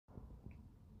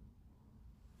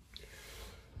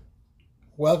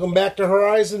Welcome back to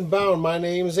Horizon Bound. My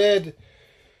name's Ed.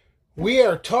 We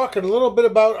are talking a little bit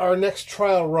about our next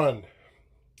trial run.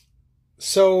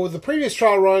 So the previous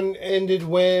trial run ended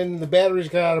when the batteries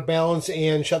got out of balance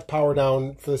and shut power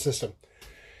down for the system.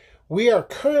 We are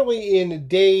currently in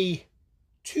day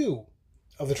 2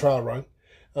 of the trial run.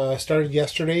 Started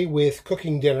yesterday with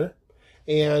cooking dinner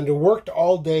and worked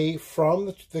all day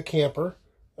from the camper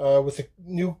with the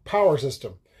new power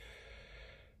system.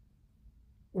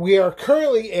 We are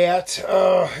currently at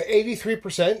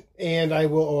 83%, and I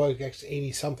will, actually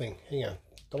 80 something. Hang on,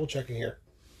 double checking here.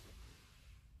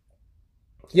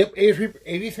 Yep,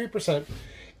 83%.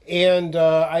 And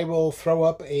I will throw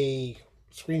up a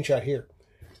screenshot here.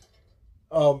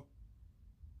 The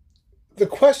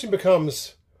question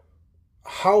becomes,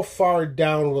 how far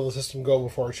down will the system go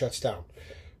before it shuts down?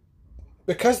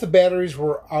 Because the batteries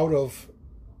were out of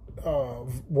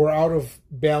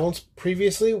balance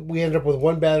previously, we ended up with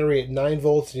one battery at 9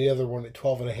 volts and the other one at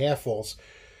 12.5 volts.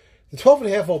 The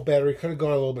 12.5 volt battery could have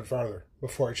gone a little bit farther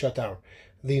before it shut down.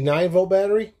 The 9 volt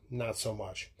battery, not so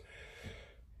much.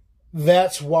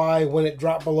 That's why when it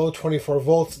dropped below 24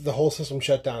 volts, the whole system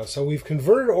shut down. So we've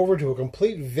converted over to a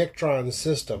complete Victron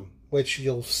system, which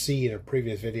you'll see in a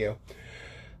previous video,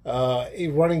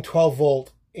 running 12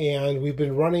 volt, and we've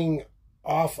been running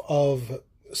off of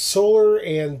solar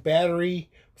and battery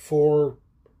for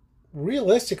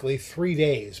realistically 3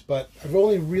 days, but I've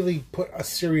only really put a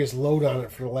serious load on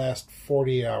it for the last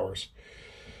 48 hours.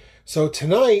 So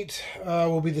tonight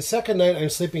will be the second night I'm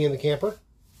sleeping in the camper.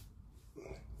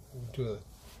 Do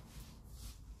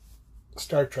a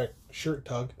Star Trek shirt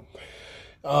tug.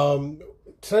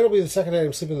 Tonight will be the second night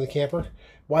I'm sleeping in the camper.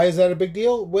 Why is that a big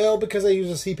deal? Well, because I use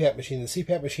a CPAP machine. The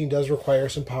CPAP machine does require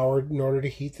some power in order to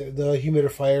heat the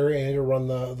humidifier and to run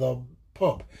the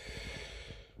pump.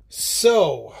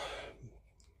 So,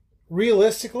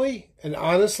 realistically and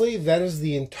honestly, that is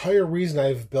the entire reason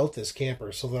I've built this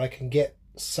camper, so that I can get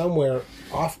somewhere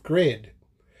off-grid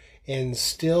and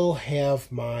still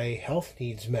have my health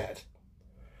needs met.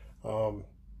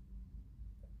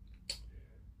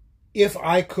 If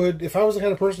I was the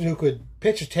kind of person who could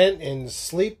pitch a tent and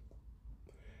sleep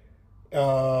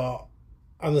on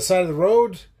the side of the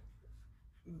road,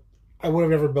 I would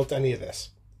have never built any of this.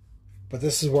 But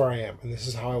this is where I am, and this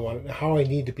is how I want it, how I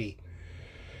need to be.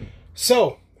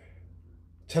 So,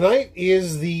 tonight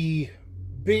is the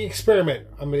big experiment.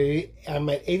 I'm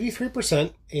at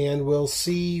 83%, and we'll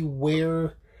see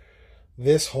where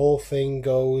this whole thing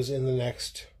goes in the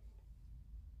next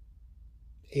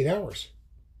 8 hours.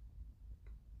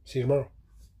 See you tomorrow.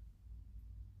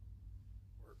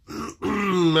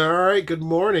 All right, good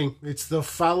morning. It's the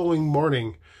following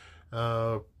morning,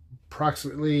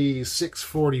 approximately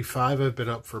 6:45. I've been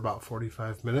up for about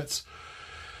 45 minutes,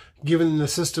 giving the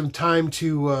system time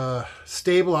to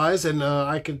stabilize, and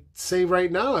I could say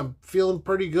right now I'm feeling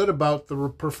pretty good about the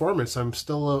performance. I'm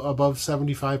still above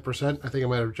 75%. I think I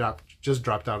might have just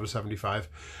dropped down to 75.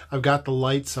 I've got the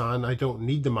lights on. I don't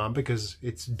need them on because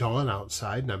it's dawn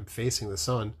outside and I'm facing the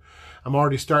sun. I'm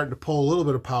already starting to pull a little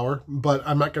bit of power, but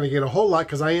I'm not going to get a whole lot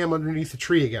because I am underneath the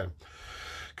tree again,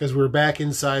 because we're back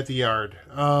inside the yard.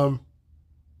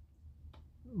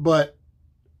 But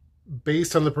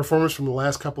based on the performance from the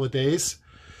last couple of days,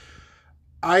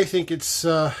 I think it's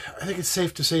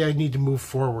safe to say I need to move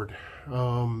forward.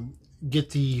 Get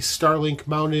the Starlink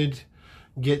mounted,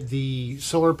 get the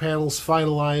solar panels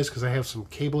finalized, because I have some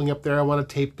cabling up there I want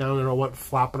to tape down and I don't want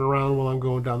flopping around while I'm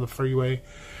going down the freeway.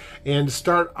 And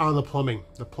start on the plumbing.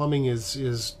 The plumbing is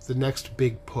the next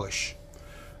big push.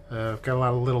 I've got a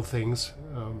lot of little things.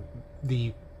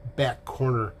 The back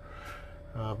corner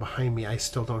behind me, I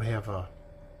still don't have a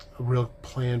real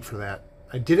plan for that.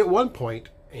 I did at one point,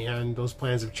 and those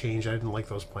plans have changed. I didn't like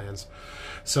those plans.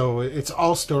 So it's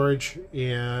all storage,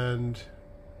 and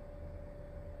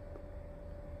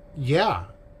yeah,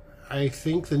 I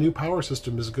think the new power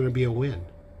system is going to be a win.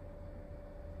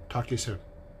 Talk to you soon.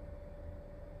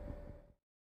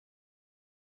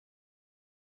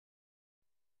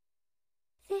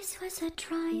 This was a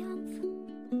triumph.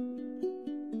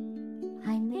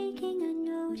 I'm making a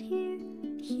note here,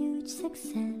 huge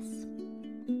success.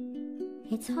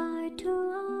 It's hard to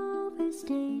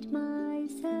overstate my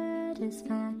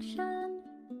satisfaction.